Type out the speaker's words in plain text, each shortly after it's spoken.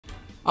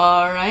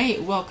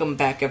Alright, welcome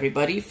back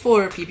everybody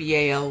for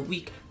PBAL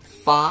Week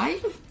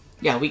 5?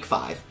 Yeah, Week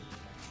 5.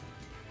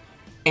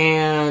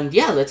 And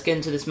yeah, let's get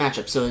into this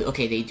matchup. So,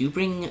 okay, they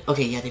bring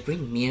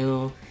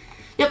Mew.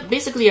 Yep,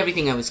 basically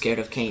everything I was scared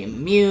of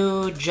came.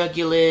 Mew,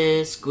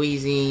 Jugulus,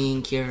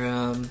 Squeezing,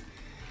 Kyurem.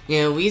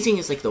 Yeah, Wheezing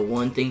is like the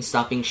one thing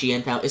stopping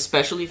Xianpao,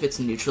 especially if it's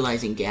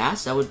neutralizing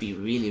gas. That would be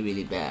really,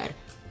 really bad.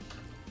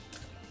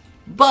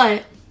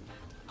 But,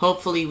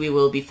 hopefully we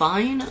will be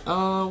fine.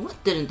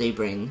 What didn't they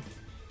bring?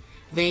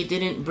 They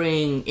didn't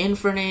bring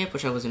Infernape,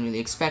 which I wasn't really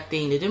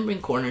expecting. They didn't bring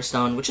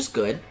Cornerstone, which is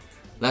good.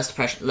 Less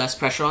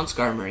pressure on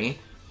Skarmory.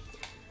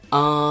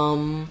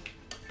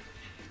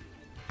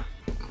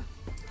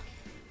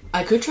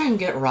 I could try and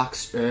get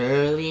rocks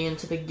early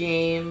into the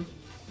game.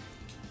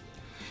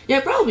 Yeah,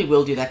 I probably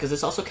will do that, because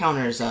this also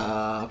counters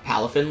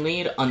Palafin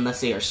lead,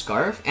 unless they are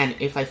Scarf. And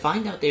if I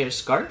find out they are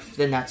Scarf,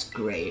 then that's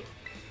great.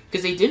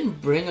 Because they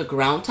didn't bring a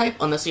ground type,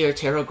 unless they are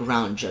Terra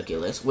Ground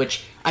Jugulus,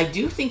 which I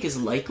do think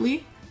is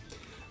likely.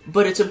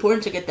 But it's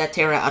important to get that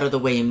Terra out of the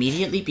way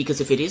immediately,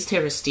 because if it is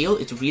Terra Steel,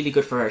 it's really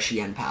good for our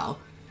Xianpao.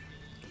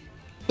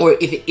 Or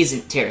if it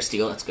isn't Terra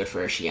Steel, that's good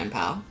for our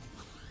Xianpao.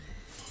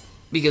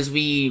 Because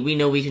we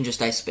know we can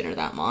just Ice Spinner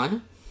that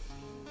mon.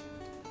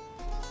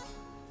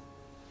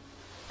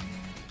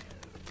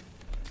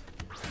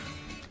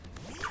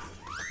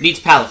 Beats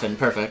Palafin,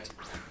 perfect.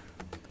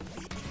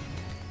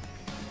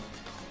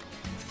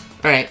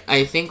 Alright,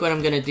 I think what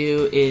I'm gonna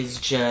do is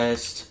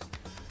just...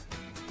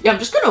 Yeah, I'm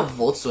just gonna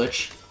Volt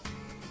Switch.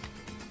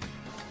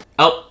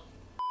 Oh.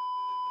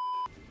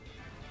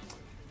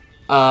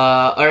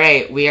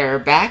 Alright, we are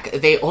back.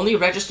 They only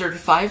registered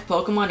 5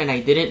 Pokemon and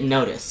I didn't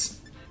notice.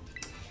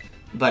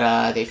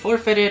 But, they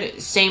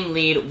forfeited, same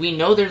lead. We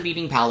know they're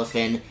leading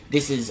Palafin.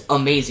 This is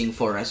amazing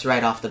for us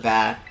right off the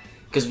bat.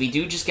 Because we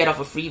do just get off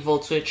a free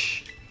Volt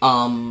Switch.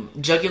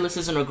 Jugulus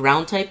isn't a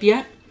ground type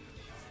yet.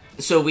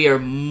 So we are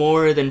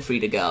more than free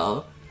to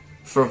go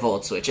for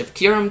Volt Switch. If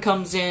Kyurem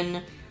comes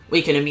in,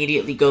 we can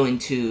immediately go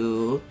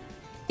into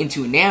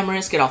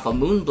Namorous, get off a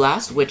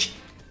Moonblast, which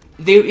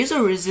there is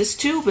a resist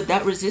to, but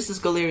that resist is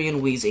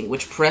Galarian Weezing,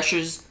 which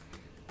pressures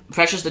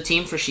the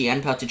team for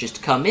Xianpao to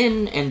just come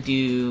in and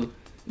do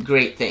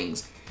great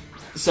things.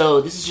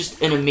 So this is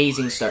just an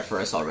amazing start for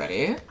us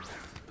already.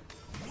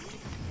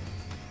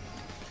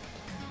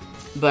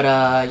 But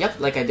yep,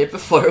 like I did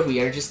before, we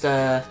are just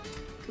gonna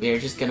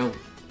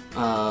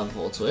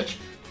Volt Switch.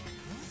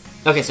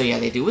 Okay, so yeah,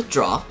 they do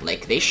withdraw,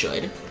 like they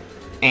should.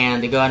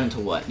 And they go out into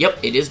what? Yep,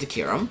 it is the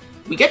Kyurem.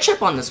 We get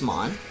Chip on this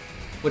Mon,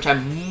 which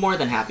I'm more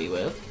than happy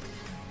with.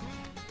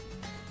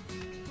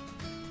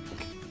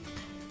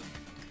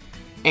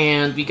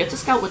 And we get to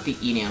scout what the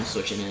Enam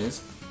switching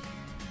is.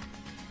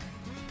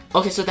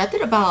 Okay, so that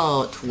did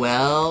about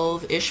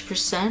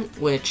 12-ish%,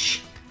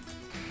 which...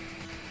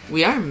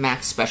 We are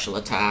max special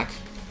attack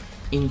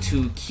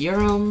into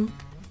Kyurem.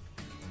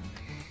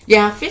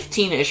 Yeah,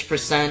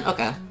 15-ish%,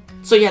 okay.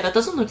 So yeah, that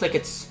doesn't look like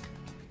it's...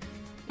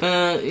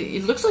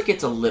 it looks like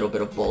it's a little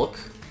bit of bulk,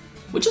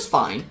 which is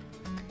fine.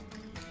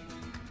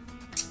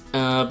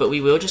 But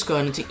we will just go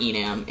into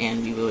Enam,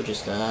 and we will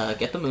just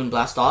get the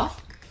Moonblast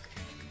off.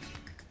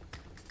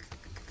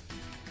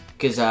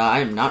 Because I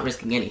am not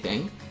risking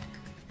anything.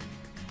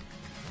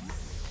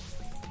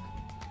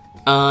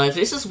 If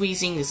this is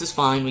Weezing, this is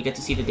fine. We get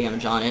to see the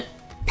damage on it.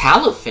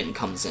 Palafin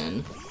comes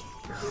in.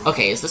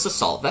 Okay, is this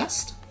Assault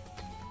Vest?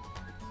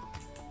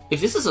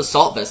 If this is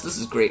Assault Vest, this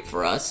is great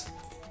for us.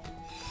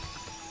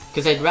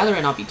 Because I'd rather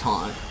it not be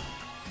Taunt.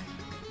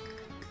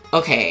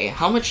 Okay,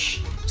 how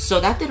much... So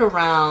that did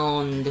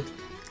around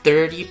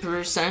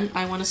 30%,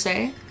 I want to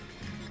say.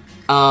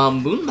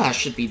 Moonblast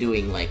should be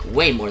doing, like,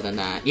 way more than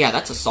that. Yeah,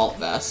 that's Assault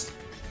Vest.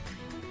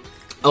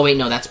 Oh, wait,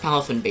 no, that's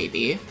Palafin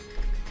Baby.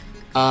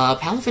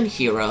 Palafin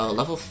Hero,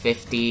 level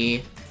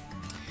 50.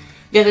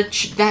 Yeah,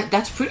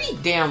 that's pretty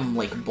damn,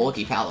 like,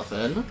 bulky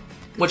Palafin.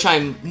 Which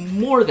I'm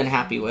more than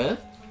happy with.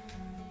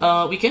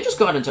 We can just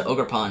go out into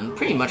Ogerpon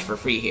pretty much for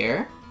free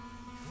here.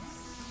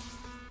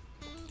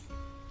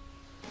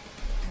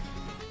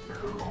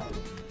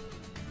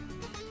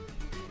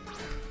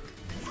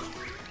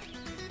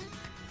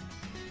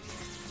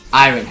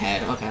 Iron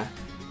Head, okay.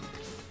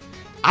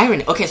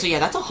 Okay, so yeah,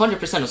 that's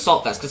 100%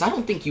 Assault Vest, because I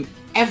don't think you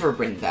ever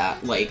bring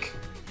that, like,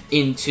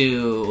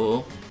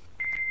 into...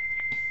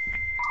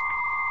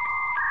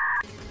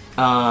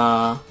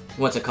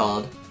 what's it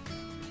called?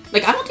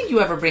 Like, I don't think you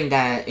ever bring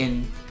that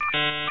in...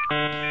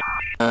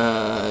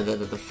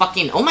 the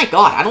fucking... Oh my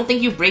god, I don't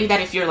think you bring that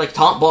if you're, like,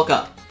 Taunt Bulk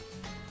Up.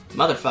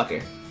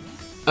 Motherfucker.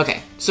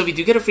 Okay, so we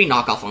do get a free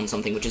knockoff on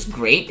something, which is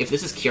great. If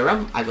this is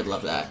Kyurem, I would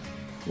love that.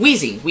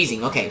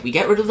 Weezing, okay, we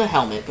get rid of the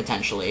helmet,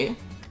 potentially.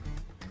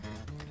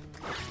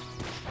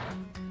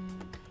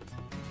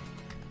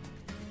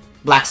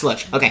 Black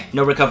Sludge, okay,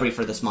 no recovery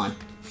for this mon.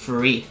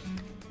 Free.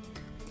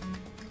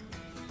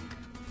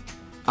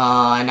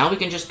 Now we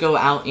can just go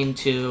out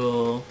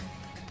into...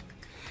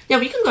 Yeah,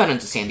 we can go out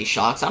into Sandy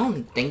Shocks. I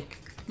don't think...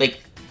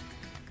 Like,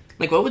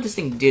 what would this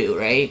thing do,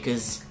 right?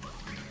 Because...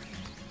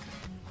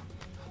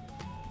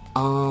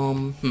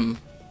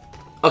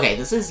 Okay,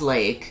 this is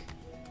like...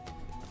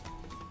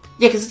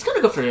 Yeah, because it's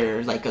gonna go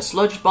for, like, a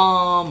Sludge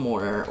Bomb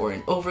or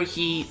an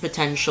Overheat,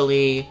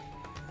 potentially.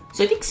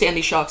 So I think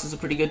Sandy Shocks is a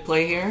pretty good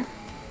play here.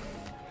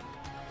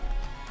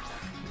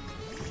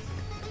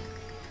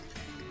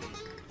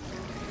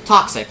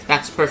 Toxic,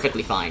 that's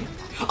perfectly fine.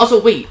 Also,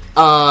 wait,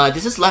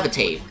 this is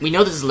Levitate. We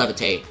know this is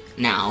Levitate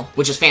now,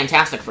 which is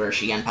fantastic for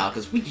Xianpao,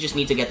 because we just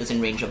need to get this in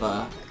range of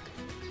a...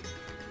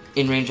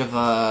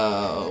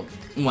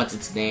 what's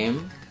its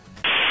name?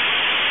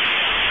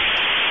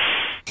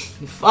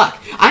 Fuck.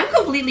 I'm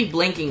completely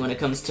blanking when it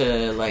comes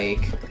to,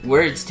 like,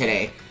 words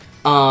today.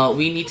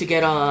 We need to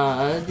get,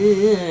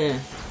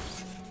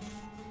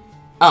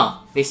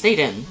 Oh, they stayed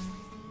in.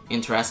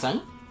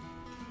 Interesting.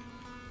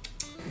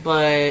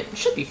 But,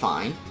 should be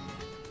fine.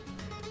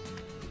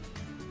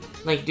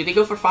 Like, do they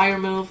go for Fire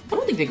Move? I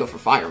don't think they go for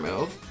Fire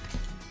Move.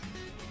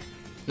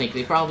 Like,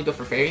 they probably go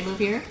for Fairy Move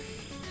here?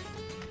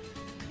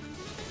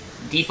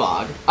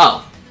 Defog.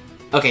 Oh.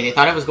 Okay, they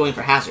thought I was going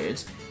for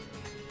Hazards.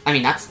 I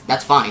mean,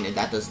 that's fine, and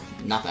that does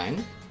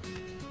nothing.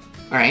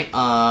 Alright,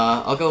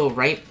 I'll go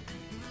right...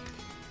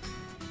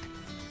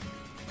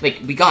 Like,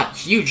 we got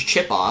huge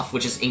chip off,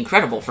 which is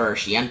incredible for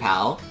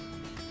Xianpao.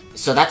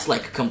 So that's,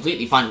 like,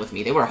 completely fine with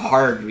me. They were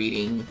hard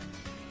reading,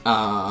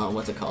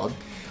 what's it called?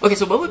 Okay,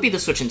 so what would be the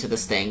switch into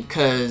this thing?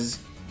 Cause...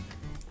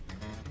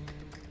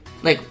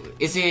 Like,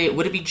 would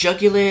it be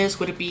Jugulus?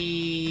 Would it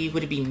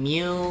be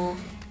Mew?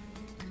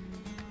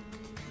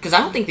 Because I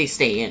don't think they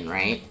stay in,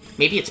 right?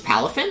 Maybe it's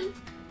Palafin?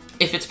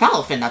 If it's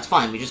Palafin, that's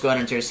fine. We just go out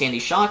into our Sandy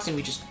Shocks and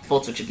we just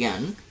Volt Switch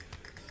again.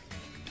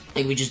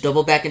 Like, we just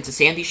double back into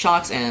Sandy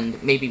Shocks and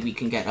maybe we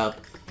can get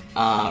up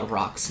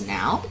Rocks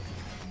now.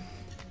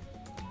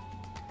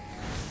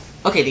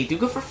 Okay, they do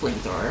go for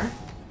Flamethrower.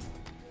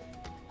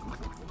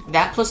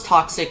 That plus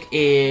Toxic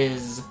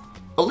is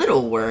a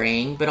little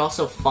worrying, but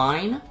also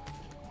fine.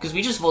 Because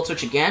we just Volt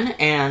Switch again,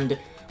 and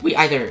we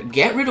either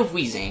get rid of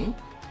Wheezing,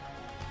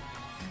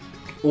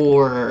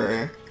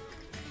 or...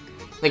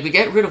 Like, we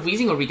get rid of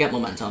Wheezing or we get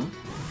Momentum.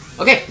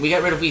 Okay, we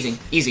get rid of Wheezing.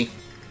 Easy.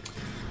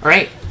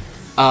 Alright.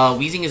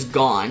 Wheezing is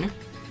gone,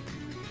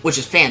 which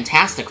is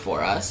fantastic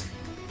for us.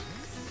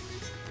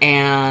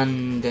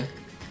 And...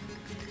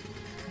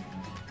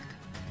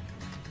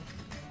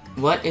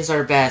 What is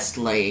our best,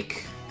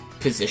 like,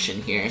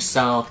 position here?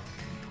 So,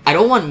 I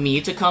don't want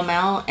me to come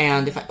out,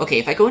 and if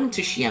I go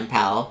into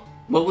Xianpao,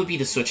 what would be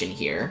the switch in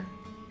here?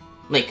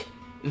 Like,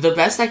 the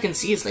best I can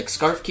see is, like,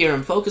 Scarf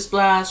Kyurem Focus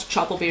Blast,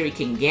 Choppleberry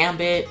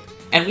Kingambit,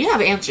 and we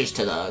have answers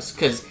to those,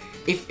 because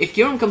if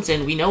Kyurem comes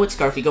in, we know it's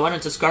Scarf, we go on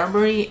into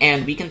Skarmory,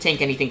 and we can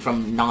tank anything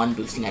from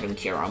non-boosting item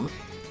Kyurem.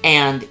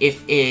 And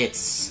if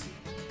it's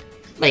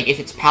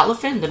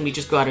Palafin, then we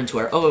just go out into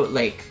our,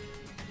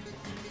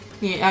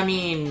 yeah, I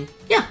mean,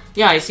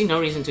 yeah, I see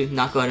no reason to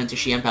not go out into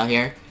Xianpao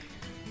here.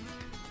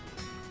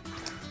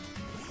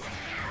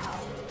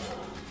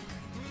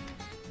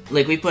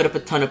 Like, we put up a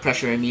ton of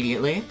pressure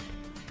immediately.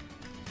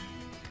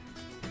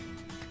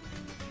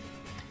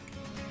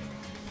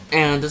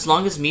 And as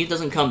long as Mew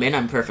doesn't come in,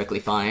 I'm perfectly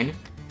fine.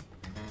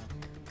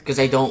 Because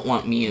I don't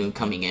want Mew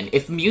coming in.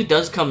 If Mew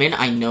does come in,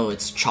 I know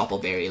it's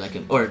Choppleberry,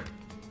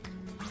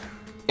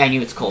 I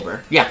knew it's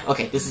Colbur. Yeah,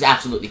 okay, this is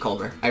absolutely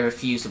Colbur. I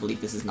refuse to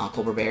believe this is not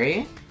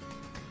Colburberry.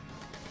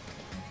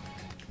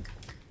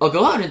 I'll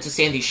go out into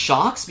Sandy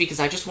Shocks because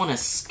I just want to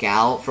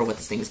scout for what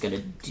this thing is going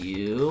to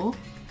do.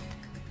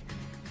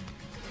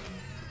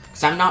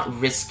 Because I'm not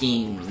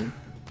risking,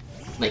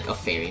 like, a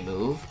Fairy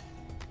move.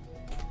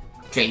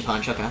 Drain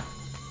Punch, okay.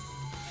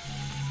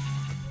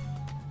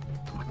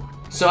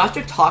 So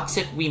after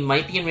Toxic, we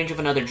might be in range of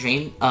another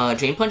Drain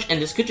Punch,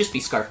 and this could just be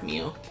Scarf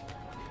Mew.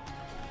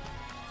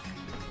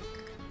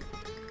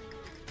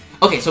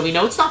 Okay, so we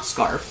know it's not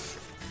Scarf.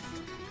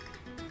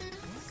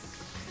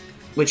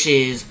 Which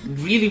is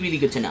really, really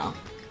good to know.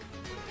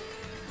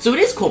 So it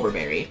is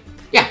Colburberry.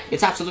 Yeah,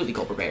 it's absolutely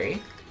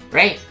Colburberry.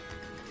 Right?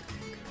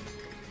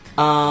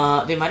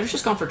 They might have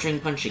just gone for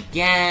Drain Punch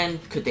again.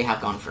 Could they have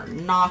gone for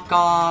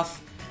Knockoff?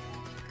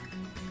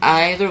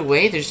 Either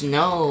way, there's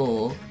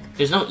no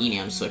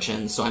Enam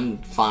switching, so I'm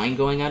fine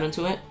going out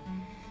into it.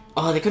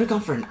 Oh, they could have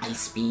gone for an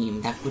Ice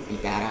Beam. That would be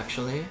bad,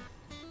 actually.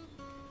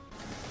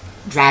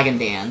 Dragon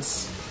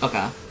Dance.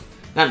 Okay.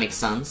 That makes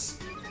sense.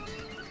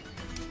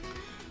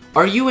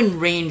 Are you in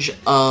range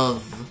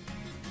of...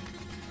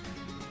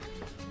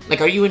 Like,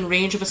 are you in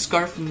range of a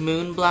Scarf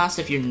Moonblast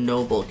if you're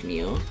no bulk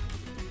Mew?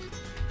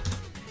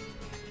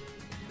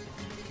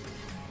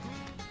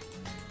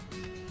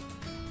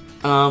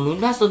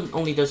 Moonblast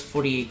only does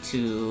 48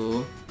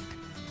 to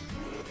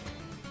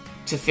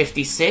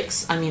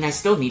 56. I mean, I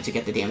still need to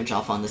get the damage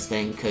off on this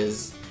thing,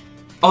 because...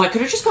 Oh, I could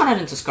have just gone out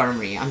into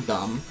Skarmory. I'm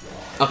dumb.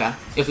 Okay.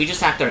 If we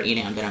just hacked our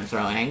Enam that I'm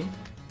throwing...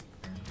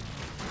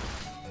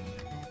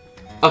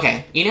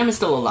 Okay, Enam is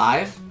still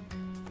alive,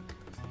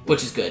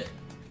 which is good.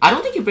 I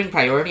don't think you bring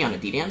priority on a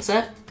D-Dan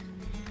set,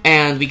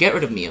 and we get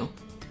rid of Mew.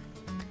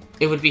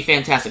 It would be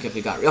fantastic if we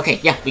got... Okay,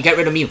 yeah, we get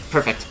rid of Mew.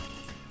 Perfect.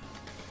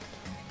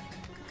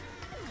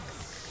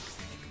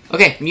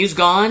 Okay, Mew's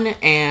gone,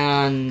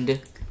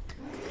 and...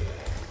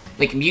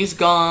 Like, Mew's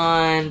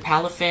gone,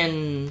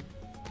 Palafin...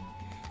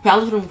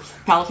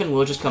 Palafin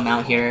will just come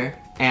out here,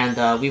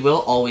 and we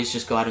will always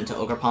just go out into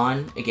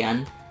Ogerpon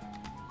again.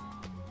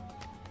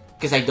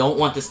 Because I don't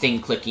want this thing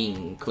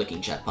clicking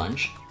Jet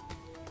Punch.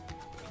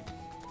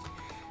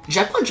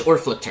 Jet Punch or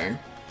Flip Turn.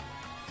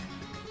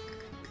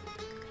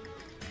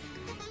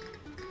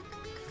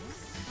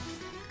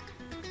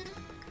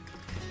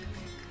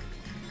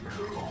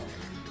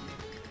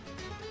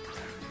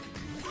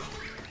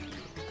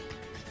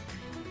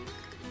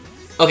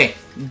 Okay,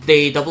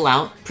 they double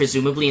out,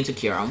 presumably into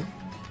Kyurem.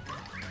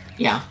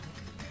 Yeah.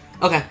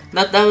 Okay,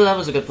 that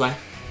was a good play.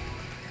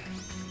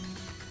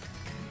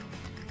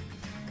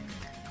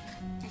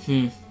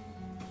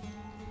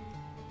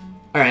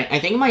 Alright, I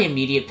think my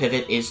immediate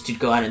pivot is to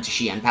go out into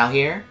Xianpao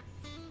here.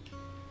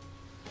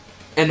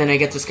 And then I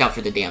get to scout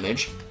for the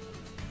damage.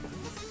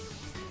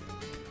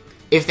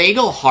 If they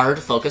go hard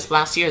Focus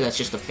Blast here, that's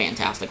just a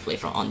fantastic play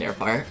on their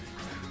part.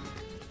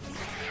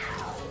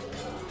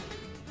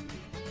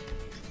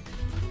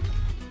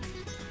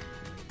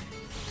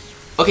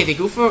 Okay, they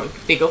go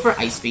for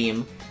Ice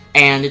Beam,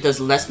 and it does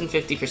less than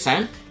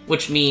 50%,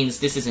 which means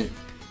this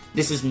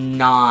is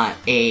not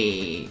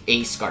a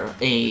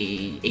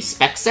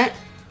spec set,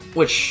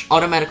 which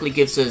automatically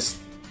gives us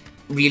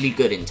really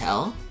good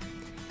intel.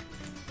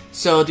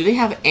 So, do they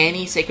have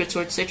any Sacred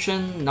Sword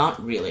Citron?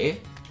 Not really.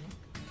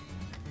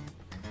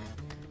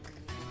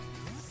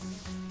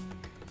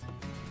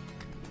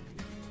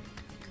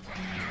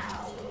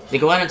 They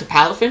go out into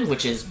Palafin,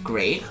 which is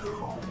great.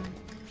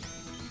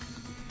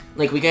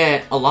 Like, we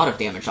get a lot of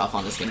damage off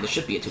on this thing. This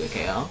should be a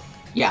 2-hit KO.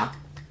 Yeah.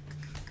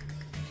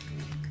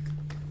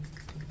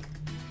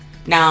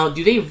 Now,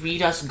 do they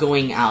read us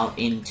going out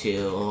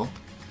into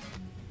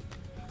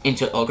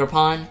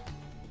Ogerpon?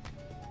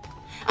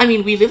 I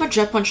mean, we live a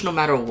Jet Punch no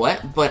matter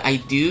what, but I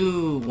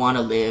do want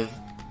to live...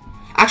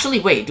 Actually,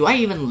 wait, do I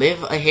even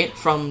live a hit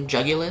from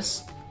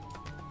Jugulus?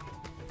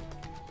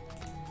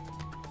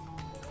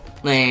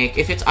 Like,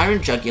 if it's Iron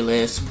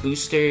Jugulus,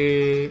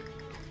 Booster...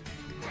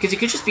 Because it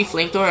could just be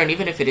Flamethrower, and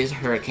even if it is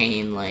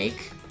Hurricane,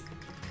 like...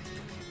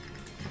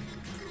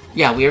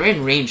 Yeah, we are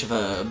in range of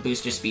a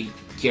Booster Speed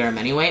Kyurem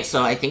anyway,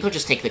 so I think I'll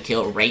just take the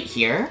kill right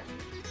here,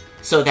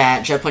 so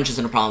that Jet Punch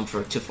isn't a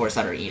problem to force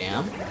out our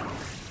EDAM.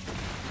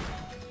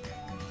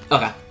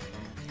 Okay.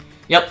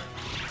 Yep.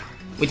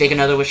 We take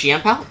another with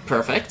Xianpao.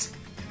 Perfect.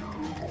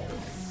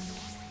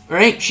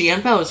 Alright,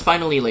 Xianpao is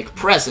finally, like,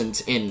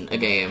 present in a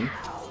game,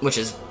 which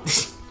is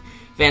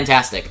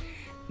fantastic.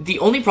 The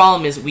only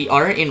problem is we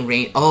are in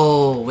range...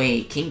 Oh,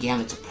 wait,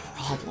 Kingambit's a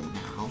problem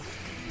now.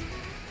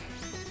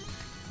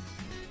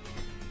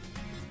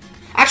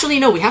 Actually,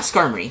 no, we have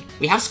Skarmory.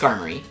 We have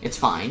Skarmory. It's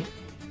fine.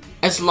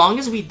 As long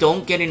as we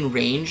don't get in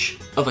range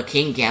of a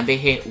Kingambit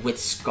hit with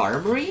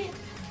Skarmory,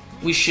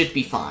 we should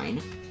be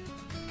fine.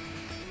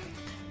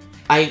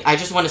 I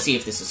just want to see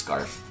if this is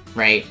Scarf,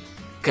 right?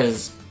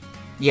 Because,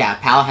 yeah,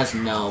 Pal has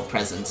no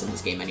presence in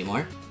this game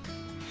anymore.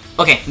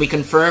 Okay, we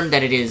confirmed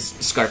that it is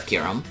Scarf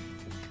Kyurem.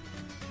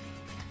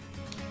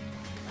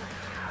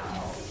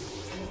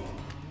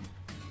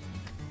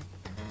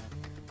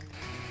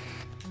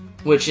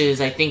 Which is,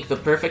 I think, the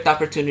perfect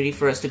opportunity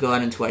for us to go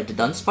out into our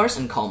Dudunsparce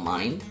and Calm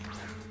Mind.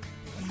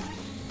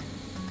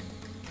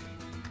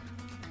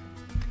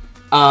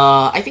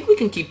 I think we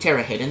can keep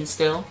Terra hidden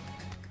still.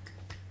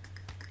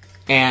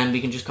 And we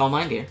can just Calm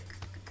Mind here.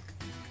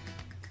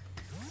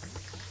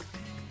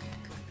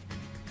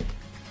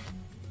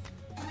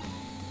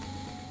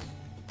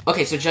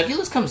 Okay, so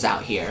Jugulus comes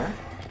out here.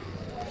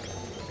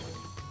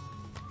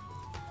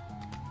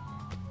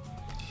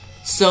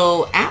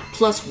 So, at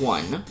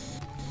 +1...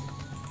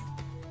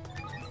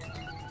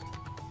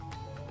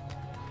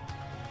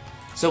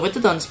 So with the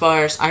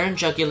Dudunsparce, Iron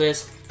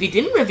Jugulus, they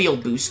didn't reveal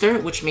Booster,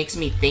 which makes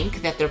me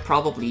think that they're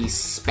probably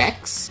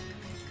Specs.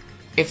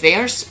 If they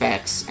are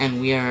Specs,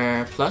 and we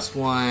are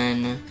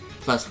 +1,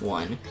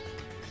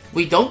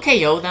 we don't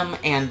KO them,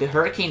 and the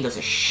Hurricane does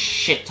a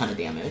shit ton of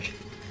damage.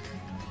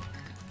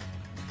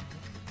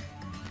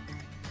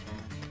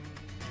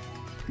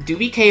 Do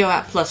we KO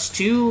at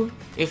 +2?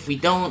 If we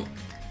don't,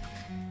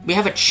 we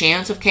have a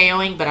chance of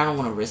KOing, but I don't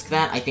want to risk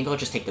that. I think I'll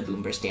just take the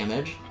Boom Burst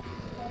damage.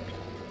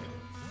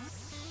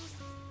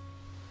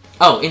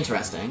 Oh,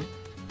 interesting.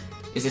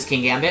 Is this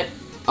Kingambit?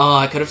 Oh,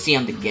 I could have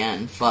CM'd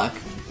again. Fuck.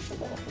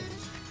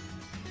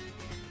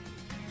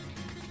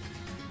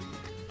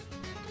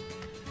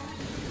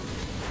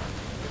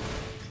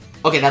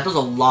 Okay, that does a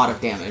lot of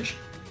damage.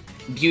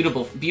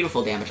 Beautiful,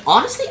 beautiful damage.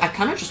 Honestly, I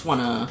kind of just want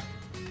to...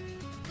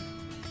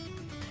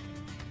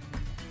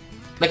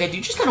 Like, I do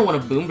just kind of want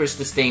to Boom Burst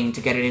this thing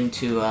to get it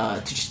into,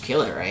 to just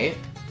kill it, right?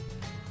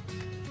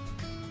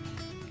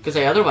 Because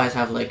I otherwise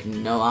have, like,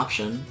 no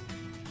option.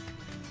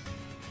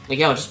 Like,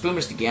 yeah, I'll just Boom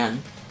Burst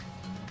again.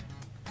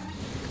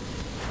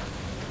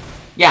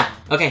 Yeah,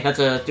 okay, that's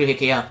a 3-hit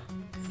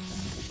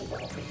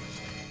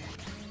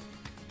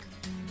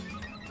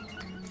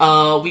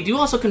KO. We do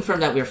also confirm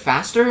that we're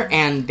faster,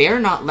 and they're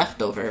not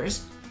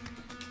leftovers.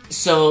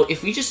 So,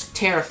 if we just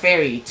Terra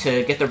Fairy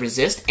to get the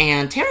resist,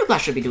 and Terra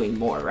Blast should be doing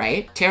more,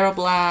 right? Terra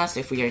Blast,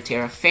 if we are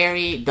Terra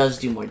Fairy, does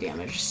do more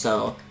damage.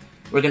 So,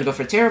 We're gonna go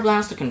for Terra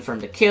Blast to confirm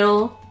the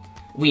kill.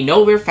 We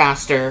know we're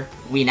faster.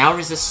 We now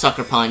resist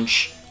Sucker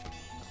Punch.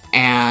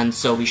 And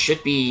so we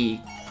should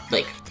be,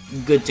 like,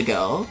 good to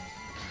go.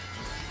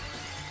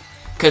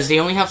 Because they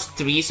only have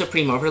 3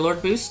 Supreme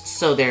Overlord boosts,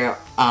 so they're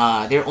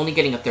only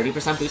getting a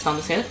 30% boost on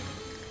this hit.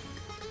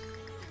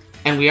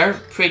 And we are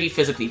pretty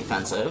physically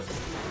defensive.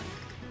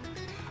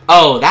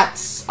 Oh,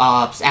 that's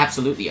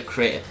absolutely a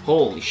crit.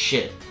 Holy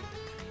shit.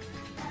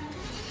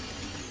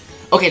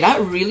 Okay,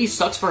 that really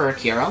sucks for our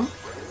Kyurem.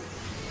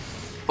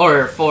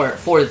 Or for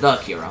the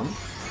Kyurem.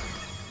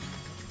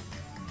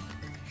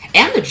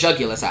 And the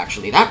Jugulus,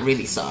 actually. That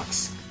really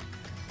sucks.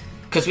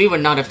 Because we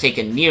would not have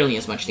taken nearly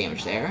as much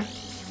damage there.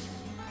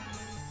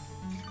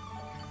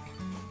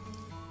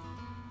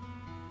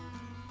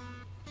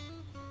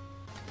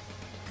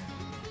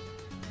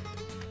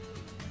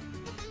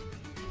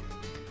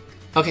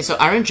 Okay, so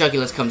Iron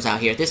Jugulus comes out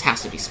here. This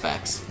has to be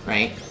Specs,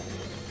 right?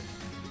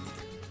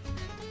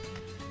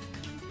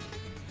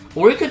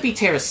 Or it could be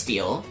Terra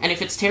Steel. And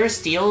if it's Terra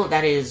Steel,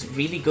 that is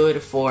really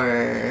good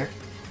for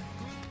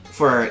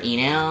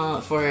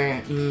Enel,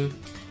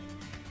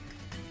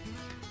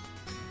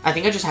 I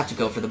think I just have to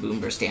go for the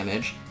Boom Burst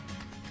damage.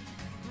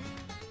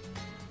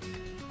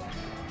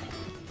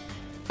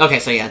 Okay,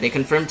 so yeah, they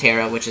confirmed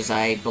Terra, which is,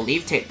 I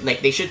believe,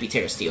 like, they should be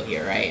Terra Steel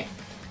here, right?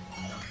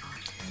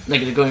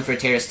 Like, they're going for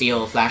Terra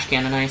Steel Flash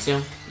Cannon, I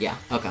assume? Yeah,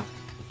 okay.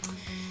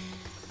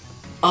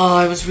 Oh,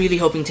 I was really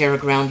hoping Terra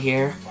Ground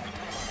here.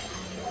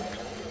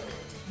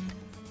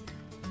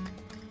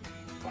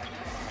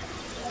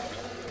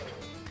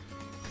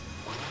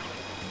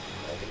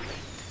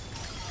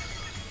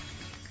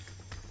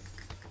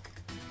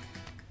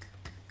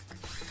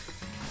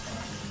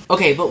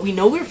 Okay, but we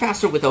know we're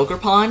faster with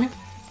Ogerpon,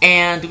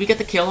 and do we get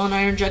the kill on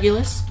Iron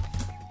Jugulus?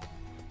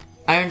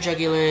 Iron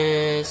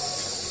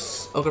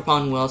Jugulus,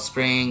 Ogerpon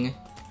Wellspring.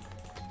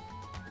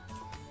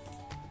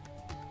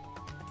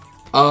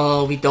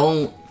 Oh, we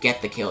don't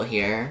get the kill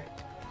here.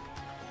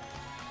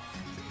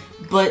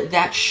 But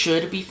that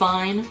should be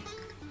fine.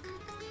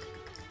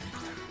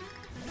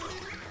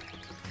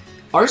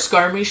 Our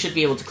Skarmory should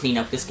be able to clean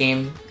up this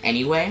game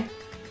anyway.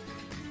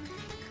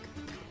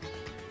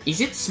 Is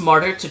it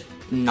smarter to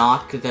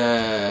knock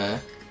the...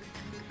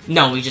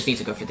 No, we just need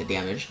to go for the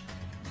damage.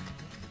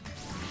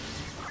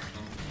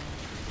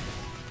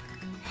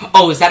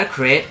 Oh, is that a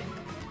crit?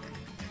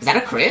 Is that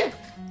a crit?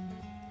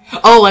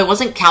 Oh, I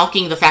wasn't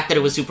calcing the fact that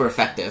it was super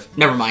effective.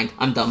 Never mind,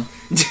 I'm dumb.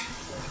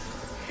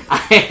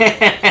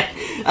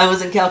 I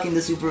wasn't calcing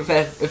the super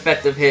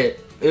effective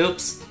hit.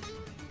 Oops.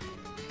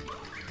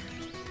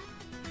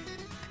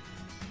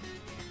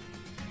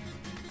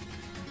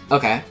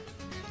 Okay.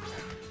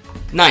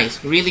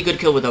 Nice. Really good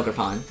kill with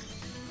Ogerpon.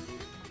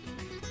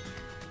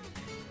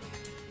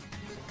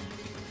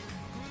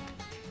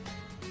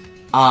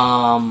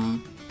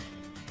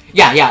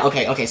 Yeah,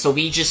 okay, so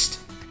we just...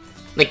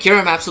 Like,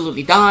 Kyurem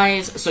absolutely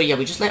dies, so yeah,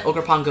 we just let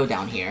Ogerpon go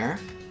down here.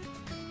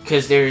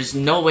 Because there's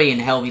no way in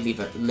hell we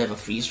live a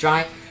Freeze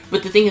Dry.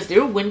 But the thing is,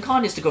 their win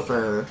con is to go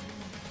for...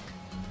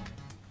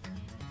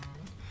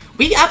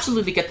 We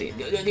absolutely get the...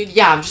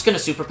 Yeah, I'm just gonna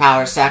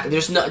Superpower Sack.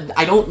 There's no...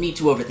 I don't need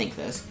to overthink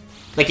this.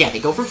 Like, yeah, they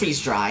go for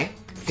Freeze Dry,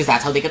 because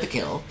that's how they get the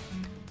kill.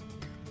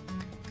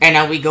 And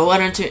now we go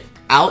out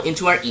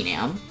into our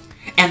Enam.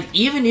 And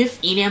even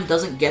if Enam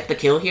doesn't get the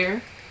kill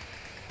here,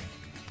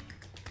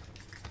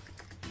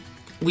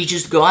 we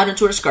just go out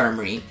into our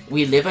Skarmory,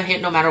 we live a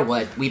hit no matter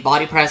what, we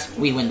body press,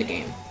 we win the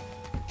game.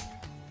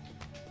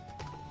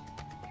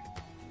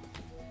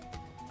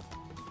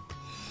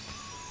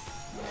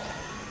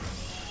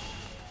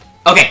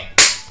 Okay,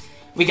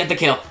 we get the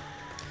kill.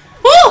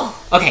 Woo!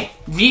 Okay,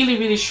 really,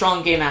 really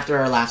strong game after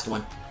our last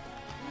one.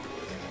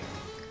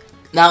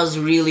 That was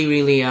really,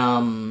 really,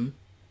 that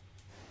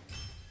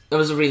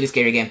was a really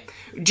scary game.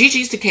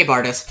 GG's to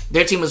K-Bardas.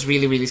 Their team was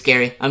really, really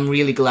scary. I'm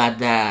really glad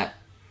that,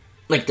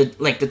 like the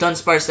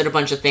Dudunsparce did a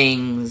bunch of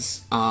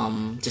things.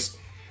 Just,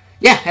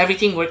 yeah,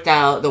 everything worked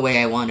out the way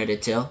I wanted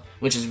it to,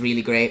 which is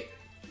really great.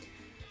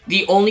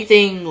 The only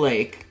thing,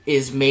 like,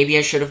 is maybe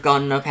I should have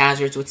gotten up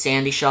hazards with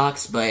Sandy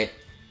Shocks, but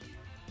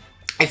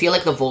I feel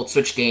like the Volt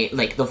Switch game,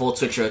 like, the Volt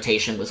Switch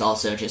rotation was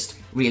also just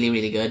really,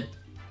 really good.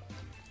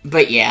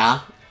 But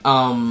yeah,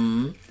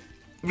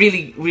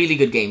 really, really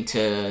good game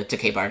to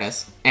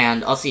K-Bardas.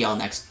 And I'll see y'all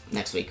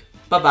next week.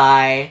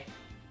 Bye-bye!